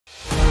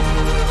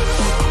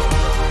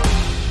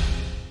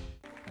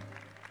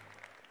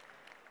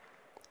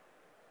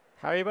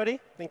Hi, everybody.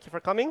 Thank you for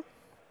coming.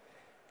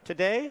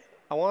 Today,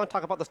 I want to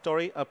talk about the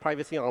story of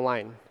privacy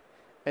online.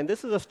 And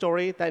this is a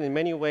story that, in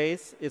many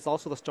ways, is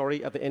also the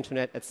story of the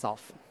internet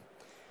itself.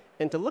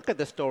 And to look at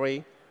this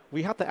story,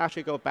 we have to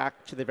actually go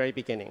back to the very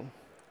beginning.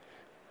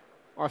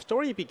 Our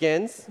story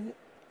begins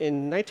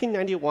in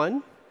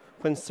 1991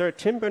 when Sir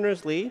Tim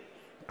Berners-Lee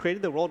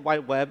created the World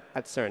Wide Web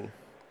at CERN.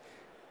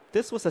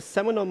 This was a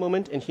seminal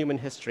moment in human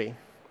history.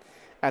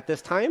 At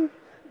this time,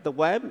 the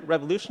web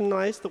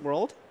revolutionized the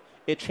world.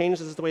 It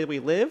changes the way that we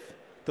live,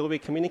 the way we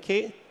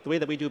communicate, the way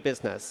that we do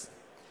business.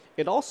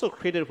 It also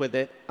created with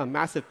it a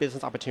massive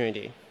business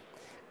opportunity.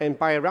 And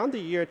by around the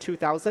year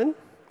 2000,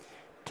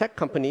 tech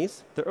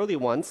companies, the early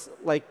ones,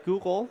 like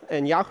Google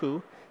and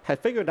Yahoo, had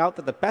figured out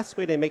that the best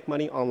way to make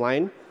money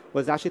online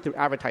was actually through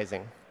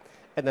advertising.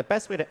 And the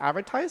best way to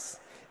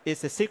advertise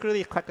is to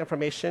secretly collect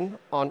information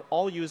on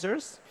all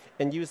users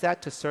and use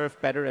that to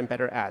serve better and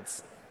better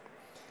ads.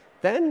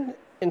 Then,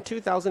 in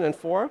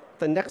 2004,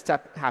 the next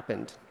step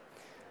happened.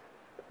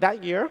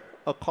 That year,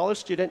 a college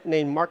student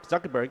named Mark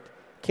Zuckerberg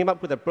came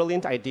up with a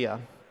brilliant idea.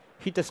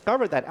 He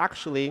discovered that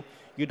actually,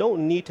 you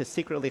don't need to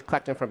secretly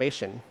collect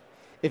information.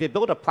 If you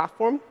build a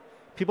platform,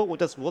 people will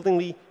just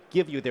willingly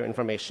give you their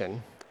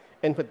information.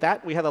 And with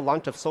that, we had the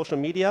launch of social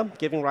media,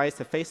 giving rise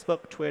to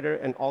Facebook, Twitter,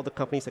 and all the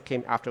companies that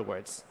came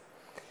afterwards.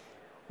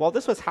 While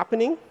this was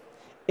happening,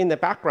 in the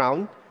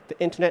background, the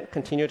internet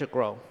continued to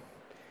grow.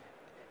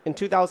 In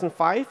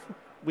 2005,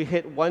 we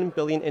hit 1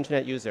 billion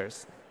internet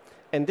users.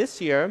 And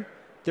this year,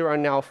 there are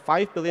now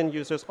 5 billion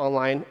users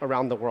online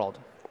around the world.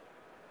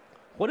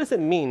 What does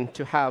it mean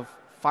to have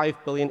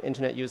 5 billion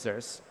internet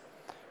users?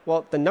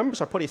 Well, the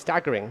numbers are pretty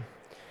staggering.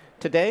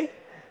 Today,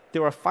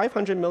 there are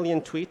 500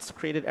 million tweets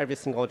created every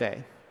single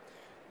day,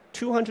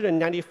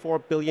 294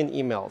 billion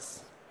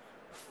emails,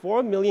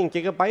 4 million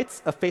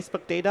gigabytes of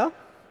Facebook data,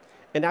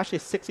 and actually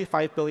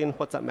 65 billion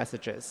WhatsApp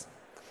messages.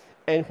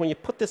 And when you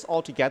put this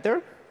all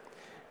together,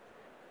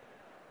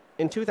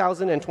 in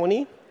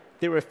 2020,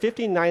 there were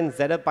 59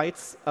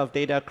 zettabytes of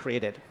data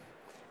created.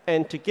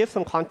 And to give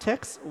some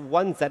context,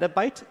 1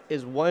 zettabyte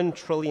is 1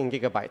 trillion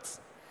gigabytes.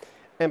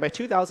 And by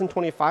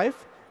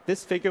 2025,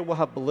 this figure will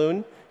have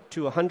ballooned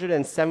to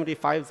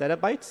 175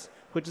 zettabytes,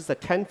 which is a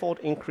 10-fold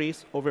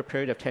increase over a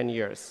period of 10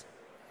 years.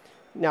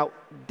 Now,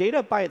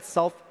 data by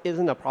itself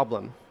isn't a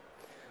problem.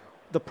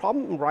 The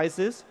problem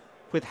arises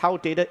with how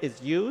data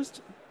is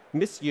used,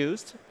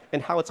 misused,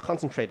 and how it's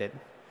concentrated.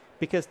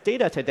 Because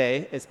data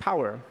today is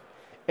power.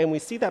 And we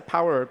see that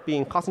power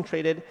being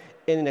concentrated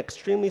in an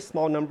extremely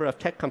small number of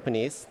tech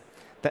companies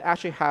that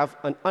actually have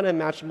an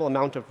unimaginable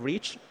amount of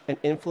reach and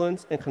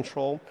influence and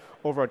control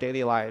over our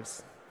daily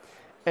lives.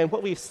 And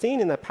what we've seen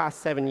in the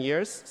past 7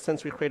 years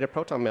since we created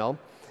Proton Mail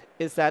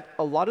is that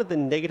a lot of the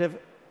negative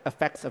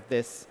effects of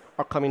this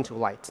are coming to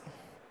light.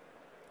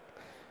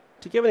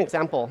 To give an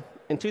example,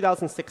 in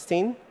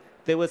 2016,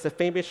 there was a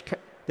famous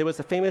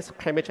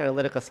Cambridge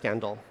Analytica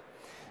scandal.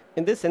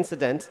 In this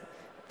incident,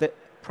 the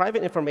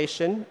private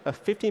information of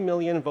 50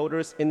 million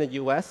voters in the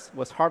US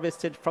was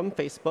harvested from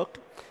Facebook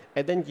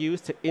and then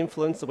used to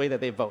influence the way that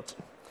they vote.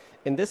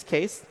 In this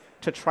case,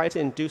 to try to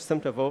induce them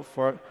to vote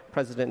for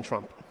President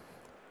Trump.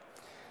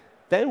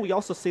 Then we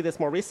also see this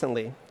more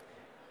recently.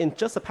 In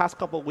just the past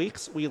couple of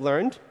weeks, we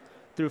learned,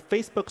 through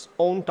Facebook's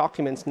own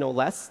documents no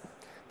less,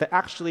 that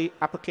actually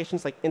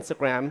applications like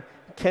Instagram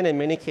can in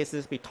many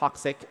cases be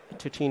toxic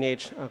to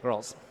teenage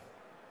girls.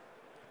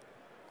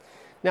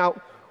 Now,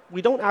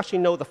 we don't actually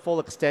know the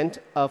full extent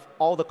of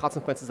all the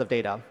consequences of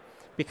data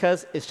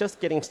because it's just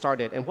getting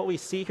started. And what we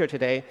see here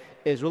today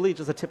is really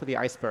just the tip of the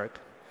iceberg.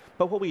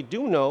 But what we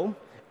do know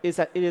is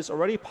that it is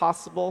already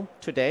possible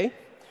today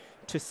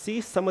to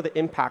see some of the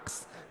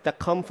impacts that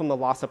come from the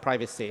loss of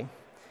privacy.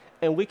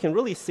 And we can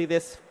really see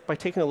this by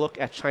taking a look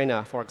at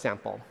China, for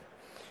example.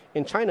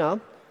 In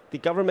China, the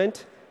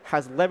government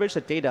has leveraged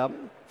the data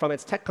from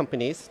its tech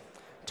companies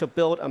to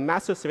build a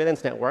massive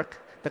surveillance network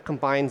that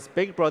combines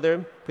Big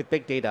Brother with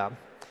big data.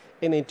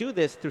 And they do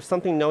this through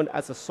something known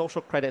as a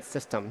social credit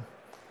system.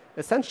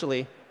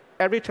 Essentially,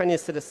 every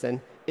Chinese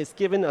citizen is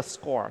given a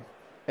score.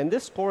 And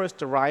this score is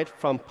derived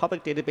from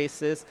public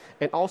databases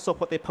and also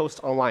what they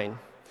post online.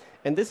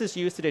 And this is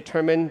used to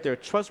determine their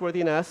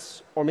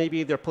trustworthiness or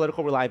maybe their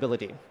political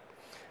reliability.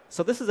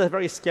 So this is a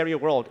very scary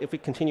world if we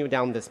continue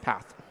down this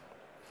path.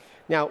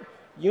 Now,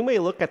 you may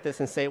look at this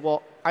and say,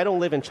 well, I don't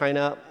live in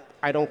China.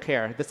 I don't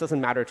care. This doesn't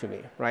matter to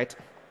me, right?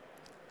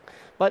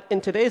 But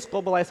in today's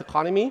globalized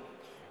economy,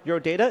 your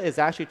data is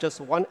actually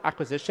just one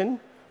acquisition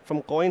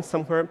from going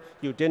somewhere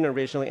you didn't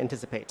originally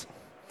anticipate.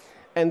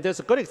 And there's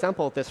a good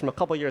example of this from a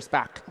couple years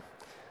back.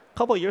 A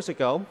couple years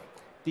ago,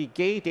 the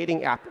gay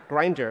dating app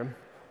Grindr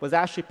was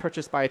actually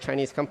purchased by a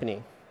Chinese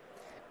company.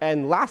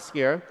 And last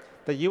year,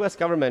 the US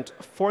government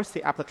forced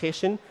the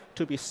application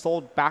to be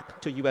sold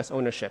back to US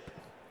ownership.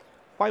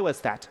 Why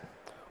was that?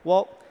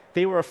 Well,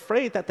 they were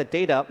afraid that the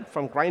data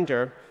from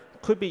Grindr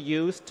could be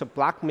used to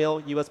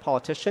blackmail US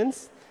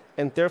politicians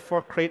and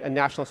therefore create a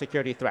national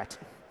security threat.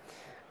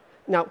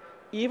 Now,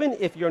 even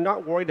if you're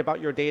not worried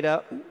about your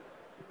data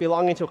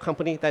belonging to a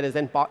company that is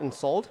then bought and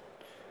sold,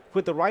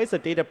 with the rise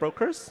of data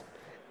brokers,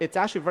 it's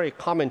actually very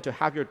common to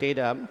have your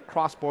data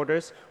cross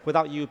borders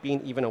without you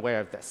being even aware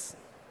of this.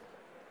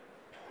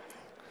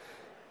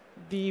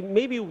 The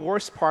maybe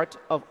worst part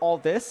of all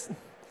this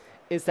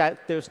is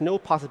that there's no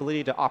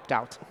possibility to opt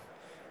out.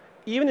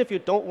 Even if you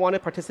don't want to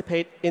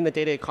participate in the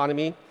data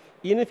economy,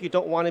 even if you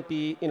don't want to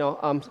be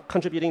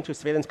contributing to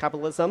surveillance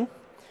capitalism,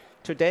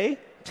 today,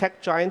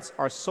 tech giants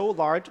are so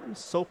large,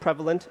 so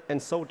prevalent,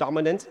 and so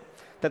dominant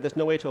that there's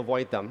no way to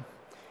avoid them.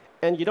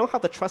 And you don't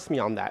have to trust me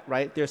on that,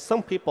 right? There's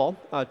some people,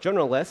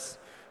 journalists,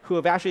 who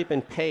have actually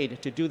been paid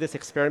to do this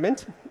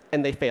experiment,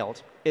 and they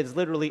failed. It's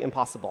literally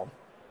impossible.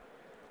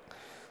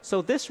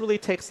 So this really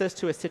takes us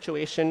to a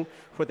situation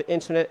where the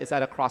internet is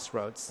at a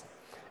crossroads.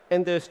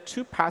 And there's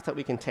two paths that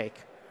we can take.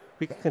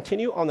 We can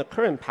continue on the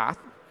current path,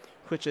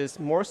 which is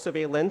more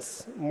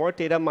surveillance, more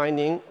data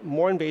mining,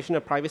 more invasion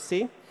of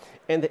privacy,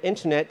 and the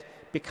internet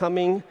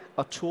becoming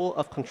a tool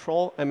of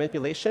control and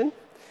manipulation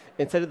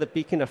instead of the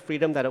beacon of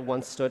freedom that it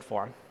once stood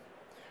for.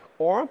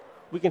 Or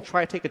we can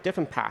try to take a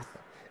different path,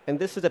 and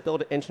this is to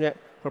build an internet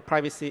where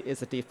privacy is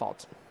the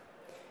default.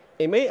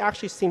 It may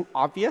actually seem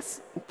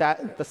obvious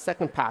that the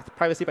second path,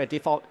 privacy by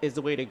default, is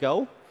the way to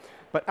go,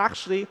 but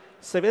actually,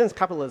 surveillance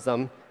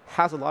capitalism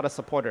has a lot of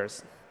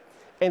supporters.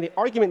 And the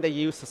argument they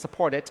use to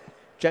support it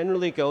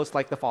generally goes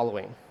like the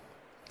following.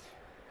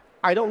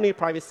 I don't need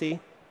privacy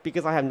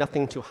because I have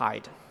nothing to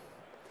hide.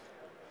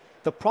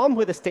 The problem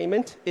with the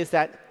statement is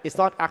that it's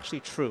not actually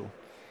true.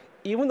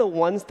 Even the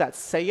ones that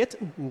say it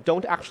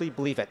don't actually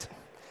believe it.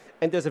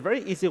 And there's a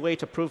very easy way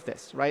to prove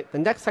this, right? The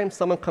next time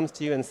someone comes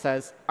to you and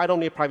says, I don't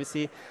need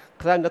privacy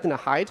because I have nothing to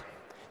hide,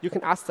 you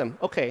can ask them,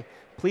 OK,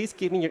 please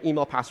give me your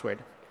email password.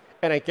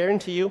 And I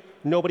guarantee you,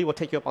 nobody will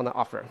take you up on the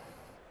offer.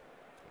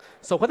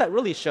 So what that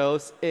really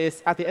shows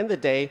is, at the end of the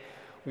day,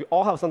 we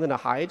all have something to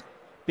hide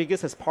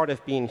because it's part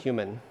of being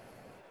human.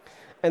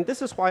 And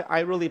this is why I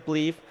really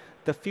believe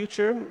the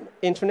future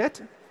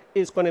internet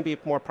is going to be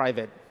more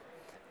private.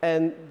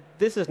 And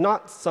this is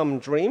not some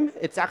dream.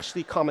 It's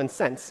actually common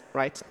sense,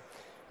 right?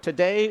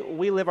 Today,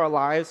 we live our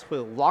lives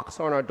with locks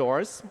on our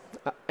doors,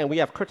 and we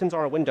have curtains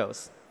on our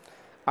windows.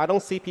 I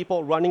don't see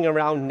people running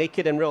around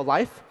naked in real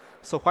life,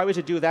 so why would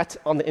you do that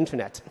on the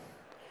internet?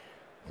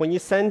 When you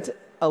send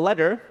a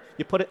letter,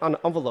 you put it on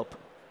an envelope.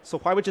 So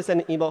why would you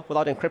send an email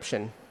without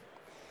encryption?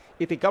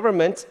 If the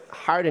government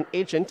hired an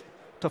agent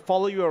to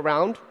follow you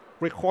around,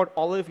 record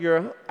all of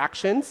your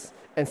actions,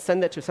 and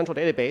send that to a central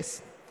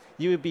database,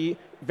 you would be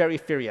very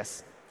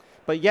furious.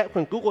 But yet,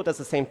 when Google does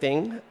the same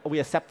thing, we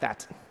accept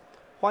that.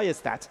 Why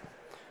is that?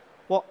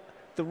 Well,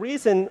 the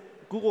reason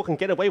Google can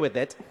get away with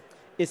it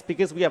is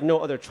because we have no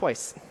other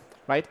choice,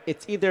 right?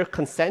 It's either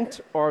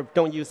consent or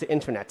don't use the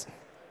internet.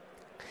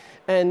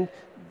 And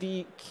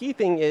the key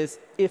thing is,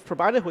 if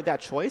provided with that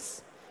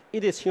choice,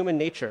 it is human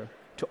nature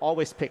to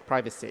always pick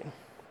privacy.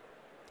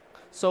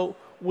 So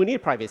we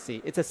need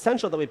privacy. It's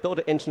essential that we build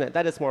an internet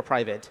that is more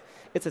private.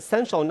 It's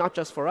essential not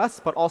just for us,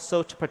 but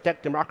also to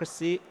protect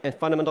democracy and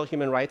fundamental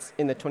human rights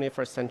in the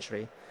 21st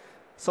century.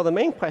 So the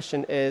main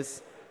question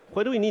is,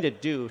 what do we need to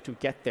do to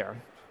get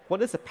there?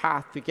 What is the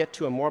path to get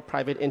to a more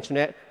private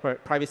internet where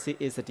privacy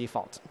is the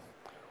default?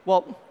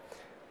 Well,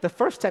 the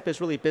first step is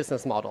really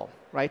business model,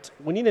 right?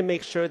 We need to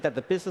make sure that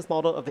the business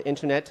model of the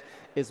internet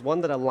is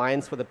one that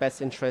aligns with the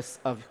best interests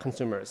of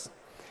consumers.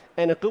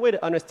 And a good way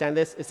to understand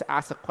this is to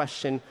ask the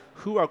question,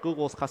 who are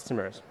Google's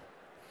customers?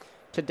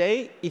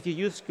 Today, if you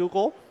use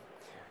Google,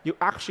 you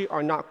actually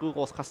are not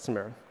Google's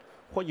customer.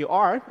 What you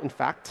are, in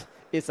fact,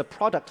 is a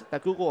product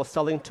that Google is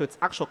selling to its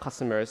actual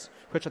customers,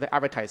 which are the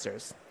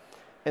advertisers.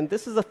 And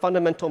this is a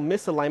fundamental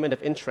misalignment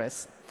of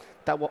interests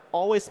that will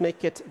always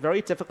make it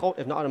very difficult,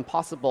 if not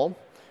impossible,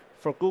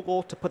 for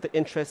Google to put the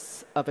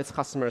interests of its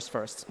customers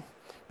first,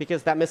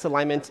 because that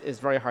misalignment is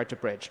very hard to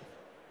bridge.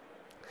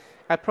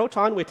 At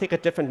Proton, we take a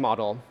different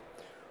model.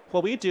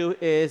 What we do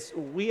is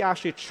we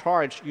actually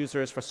charge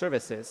users for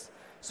services.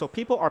 So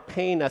people are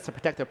paying us to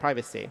protect their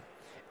privacy.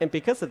 And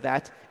because of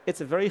that,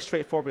 it's a very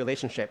straightforward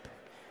relationship.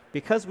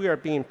 Because we are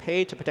being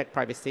paid to protect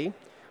privacy,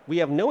 we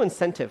have no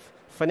incentive,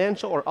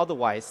 financial or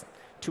otherwise,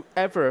 to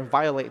ever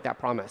violate that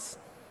promise.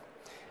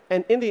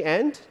 And in the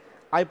end,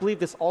 I believe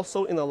this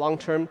also, in the long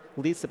term,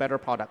 leads to better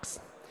products,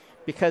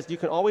 because you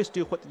can always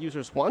do what the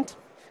users want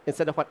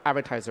instead of what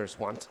advertisers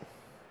want.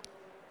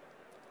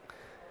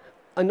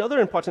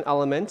 Another important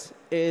element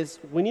is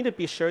we need to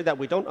be sure that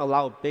we don't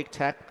allow big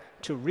tech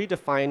to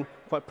redefine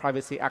what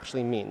privacy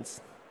actually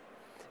means.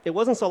 It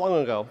wasn't so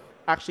long ago,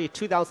 actually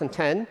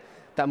 2010,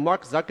 that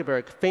Mark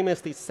Zuckerberg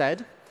famously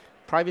said,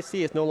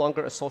 privacy is no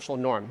longer a social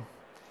norm.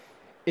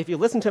 If you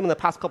listen to him in the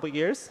past couple of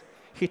years,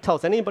 he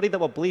tells anybody that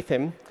will believe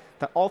him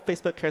that all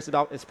Facebook cares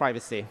about is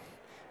privacy.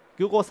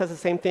 Google says the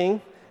same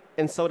thing,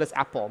 and so does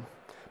Apple.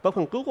 But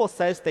when Google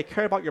says they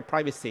care about your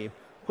privacy,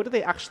 what do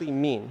they actually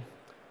mean?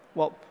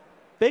 Well,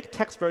 big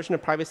tech's version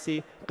of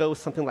privacy goes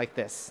something like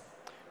this.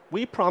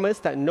 We promise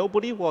that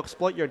nobody will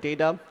exploit your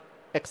data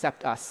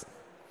except us.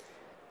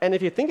 And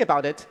if you think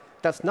about it,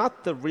 that's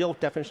not the real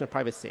definition of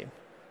privacy.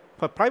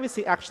 What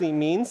privacy actually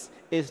means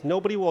is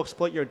nobody will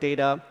exploit your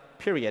data,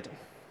 period.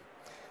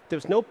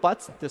 There's no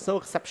buts. There's no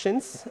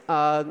exceptions.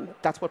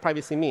 That's what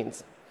privacy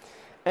means.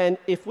 And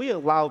if we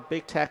allow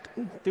big tech,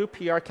 through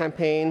PR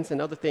campaigns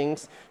and other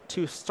things,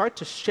 to start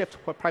to shift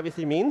what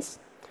privacy means,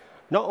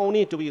 not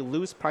only do we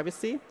lose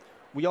privacy,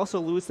 we also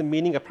lose the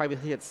meaning of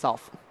privacy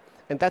itself.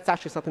 And that's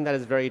actually something that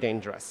is very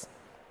dangerous.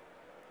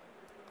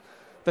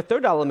 The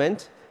third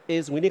element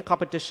is we need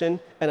competition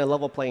and a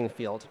level playing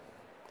field.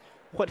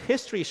 What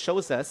history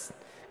shows us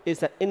is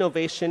that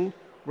innovation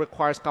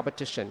requires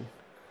competition.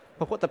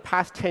 But what the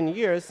past 10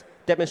 years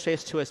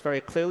demonstrates to us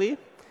very clearly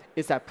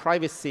is that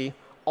privacy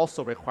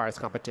also requires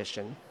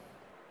competition.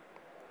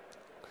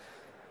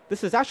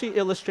 This is actually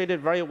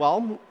illustrated very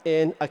well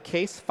in a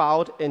case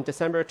filed in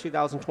December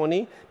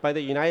 2020 by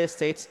the United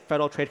States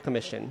Federal Trade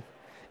Commission.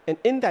 And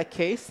in that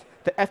case,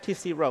 the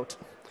FTC wrote,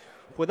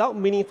 without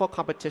meaningful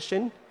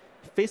competition,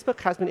 Facebook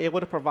has been able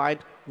to provide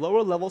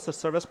lower levels of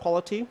service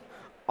quality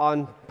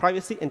on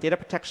privacy and data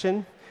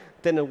protection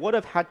than it would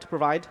have had to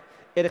provide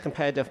in a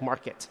competitive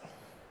market.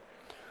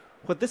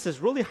 What this is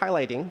really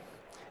highlighting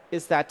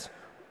is that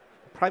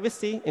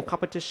privacy and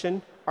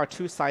competition are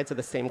two sides of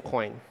the same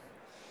coin.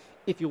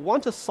 If you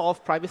want to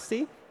solve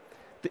privacy,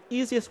 the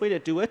easiest way to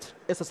do it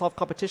is to solve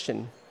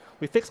competition.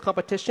 We fix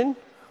competition,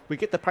 we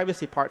get the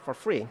privacy part for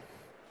free.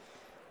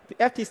 The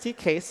FTC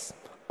case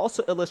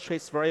also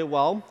illustrates very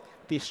well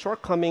the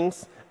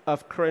shortcomings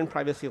of current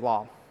privacy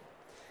law.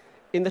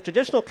 In the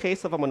traditional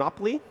case of a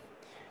monopoly,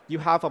 you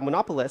have a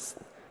monopolist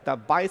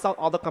that buys out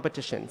all the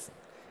competitions,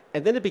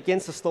 and then it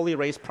begins to slowly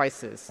raise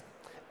prices.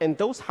 And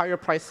those higher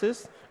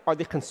prices are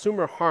the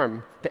consumer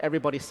harm that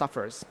everybody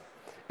suffers.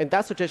 And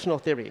that's the traditional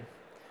theory.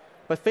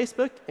 But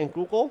Facebook and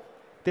Google,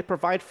 they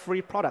provide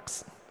free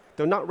products.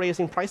 They're not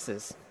raising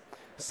prices.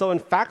 So in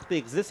fact, the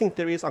existing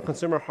theories on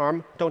consumer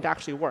harm don't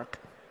actually work.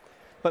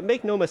 But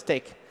make no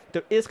mistake,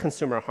 there is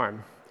consumer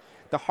harm.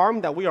 The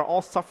harm that we are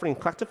all suffering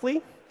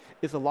collectively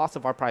is the loss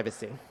of our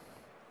privacy.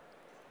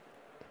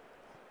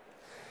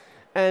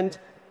 And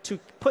to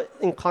put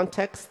in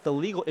context the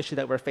legal issue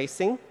that we're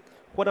facing,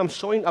 what I'm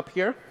showing up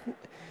here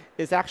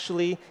is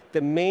actually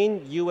the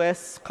main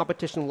US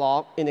competition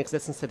law in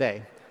existence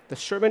today, the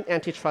Sherman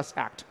Antitrust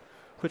Act,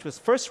 which was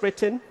first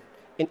written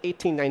in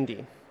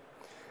 1890.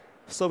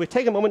 So we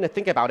take a moment to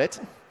think about it.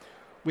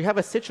 We have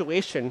a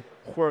situation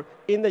where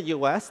in the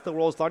US, the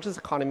world's largest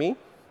economy,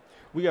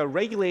 we are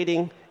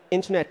regulating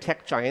internet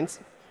tech giants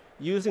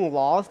using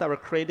laws that were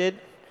created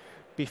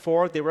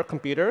before there were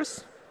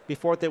computers,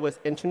 before there was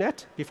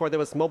internet, before there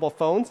was mobile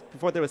phones,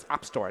 before there was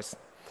app stores.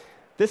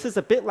 This is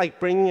a bit like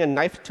bringing a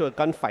knife to a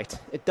gunfight.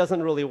 It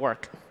doesn't really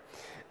work.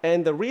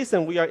 And the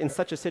reason we are in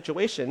such a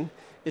situation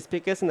is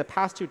because in the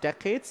past 2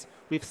 decades,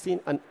 we've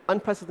seen an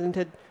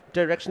unprecedented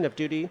direction of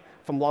duty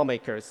from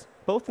lawmakers,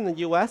 both in the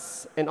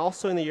US and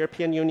also in the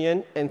European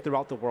Union and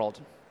throughout the world.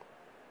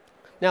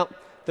 Now,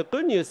 the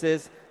good news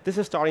is this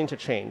is starting to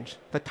change.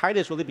 The tide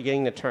is really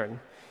beginning to turn.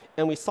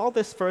 And we saw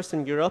this first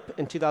in Europe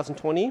in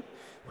 2020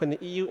 when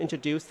the EU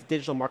introduced the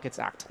Digital Markets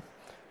Act.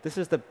 This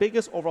is the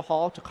biggest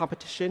overhaul to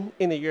competition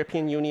in the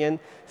European Union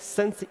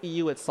since the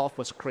EU itself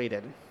was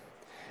created.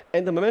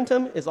 And the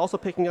momentum is also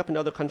picking up in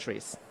other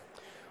countries.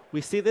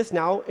 We see this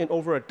now in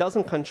over a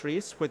dozen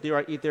countries where there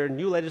are either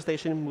new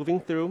legislation moving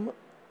through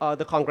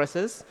the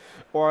Congresses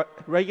or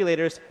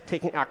regulators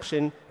taking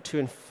action to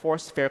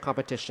enforce fair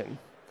competition.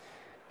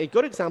 A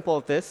good example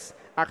of this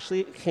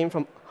actually came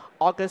from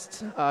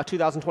August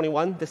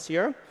 2021, this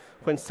year,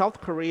 when South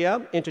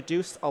Korea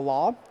introduced a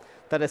law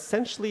that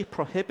essentially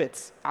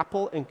prohibits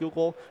Apple and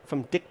Google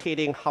from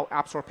dictating how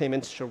App Store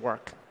payments should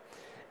work.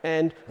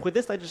 And with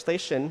this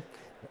legislation,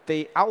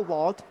 they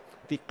outlawed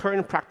the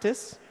current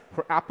practice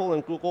where Apple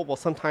and Google will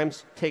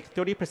sometimes take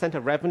 30%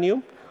 of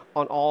revenue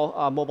on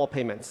all mobile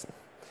payments.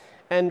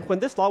 And when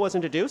this law was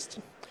introduced,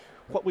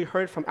 what we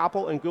heard from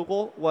Apple and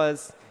Google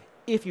was,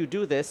 if you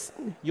do this,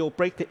 you'll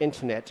break the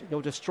internet,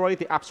 you'll destroy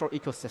the App Store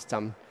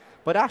ecosystem.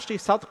 But actually,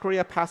 South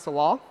Korea passed a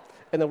law,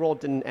 and the world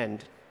didn't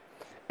end.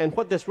 And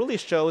what this really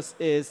shows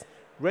is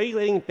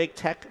regulating big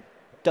tech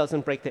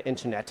doesn't break the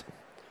internet.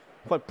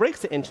 What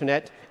breaks the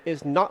internet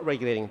is not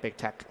regulating big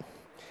tech.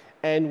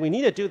 And we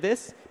need to do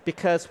this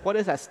because what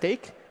is at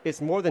stake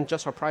is more than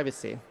just our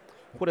privacy.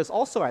 What is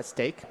also at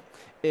stake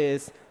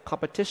is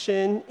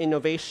competition,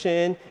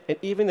 innovation, and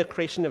even the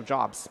creation of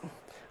jobs.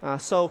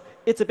 So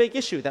it's a big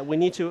issue that we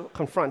need to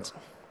confront.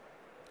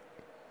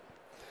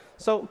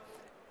 So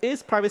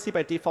is privacy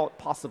by default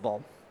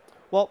possible?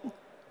 Well,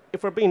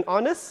 if we're being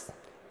honest,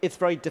 it's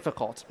very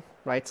difficult,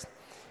 right?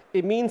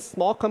 It means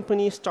small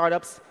companies,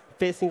 startups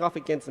facing off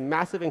against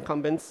massive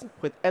incumbents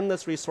with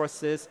endless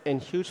resources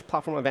and huge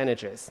platform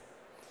advantages.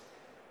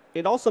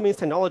 It also means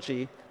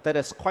technology that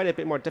is quite a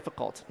bit more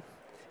difficult.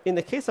 In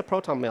the case of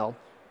Proton Mail,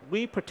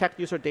 we protect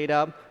user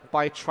data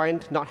by trying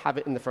to not have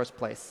it in the first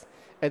place.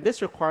 And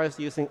this requires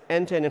using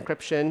end-to-end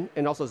encryption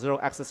and also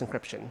zero-access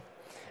encryption.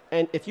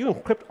 And if you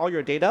encrypt all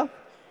your data,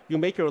 you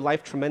make your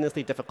life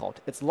tremendously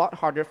difficult. It's a lot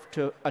harder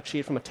to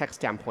achieve from a tech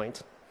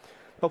standpoint.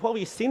 But what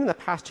we've seen in the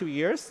past 2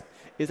 years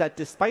is that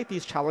despite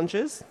these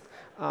challenges,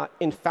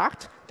 in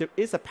fact, there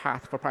is a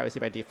path for privacy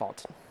by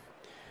default.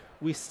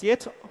 We see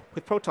it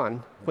with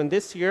Proton, when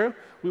this year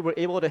we were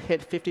able to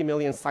hit 50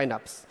 million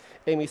signups.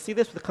 And we see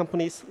this with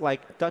companies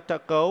like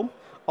DuckDuckGo,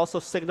 also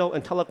Signal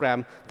and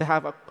Telegram, that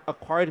have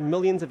acquired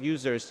millions of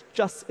users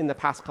just in the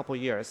past couple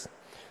years.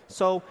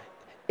 So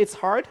it's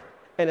hard,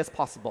 and it's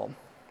possible.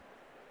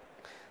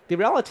 The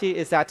reality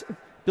is that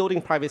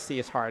building privacy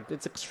is hard.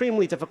 It's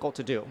extremely difficult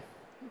to do.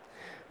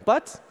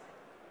 But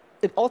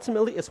it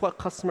ultimately is what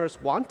customers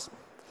want,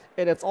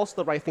 and it's also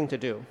the right thing to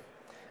do.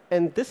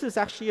 And this is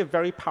actually a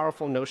very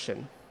powerful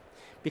notion,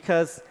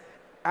 because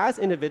as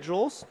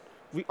individuals,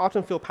 we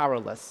often feel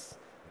powerless.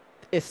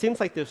 It seems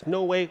like there's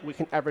no way we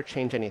can ever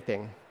change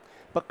anything.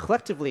 But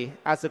collectively,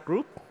 as a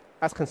group,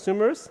 as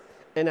consumers,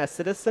 and as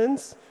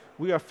citizens,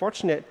 we are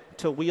fortunate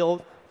to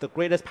wield the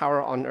greatest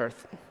power on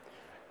earth.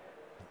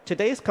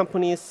 Today's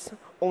companies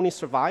only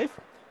survive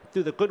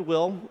through the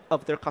goodwill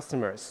of their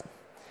customers.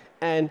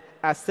 And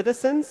as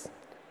citizens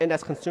and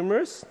as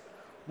consumers,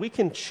 we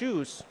can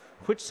choose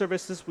which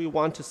services we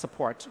want to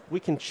support. We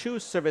can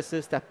choose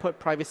services that put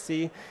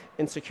privacy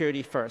and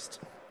security first.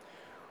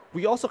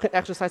 We also can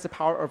exercise the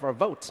power of our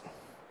vote.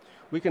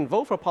 We can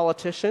vote for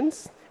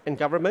politicians and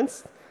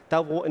governments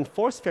that will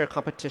enforce fair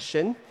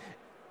competition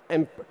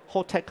and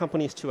hold tech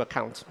companies to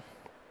account.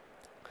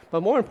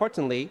 But more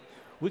importantly,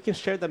 we can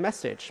share the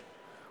message.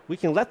 We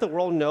can let the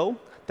world know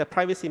that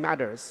privacy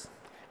matters.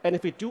 And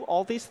if we do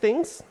all these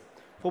things,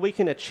 what we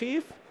can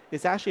achieve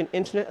is actually an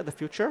internet of the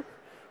future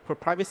where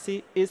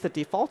privacy is the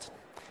default,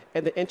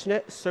 and the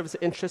internet serves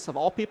the interests of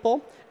all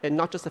people and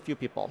not just a few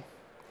people.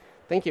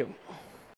 Thank you.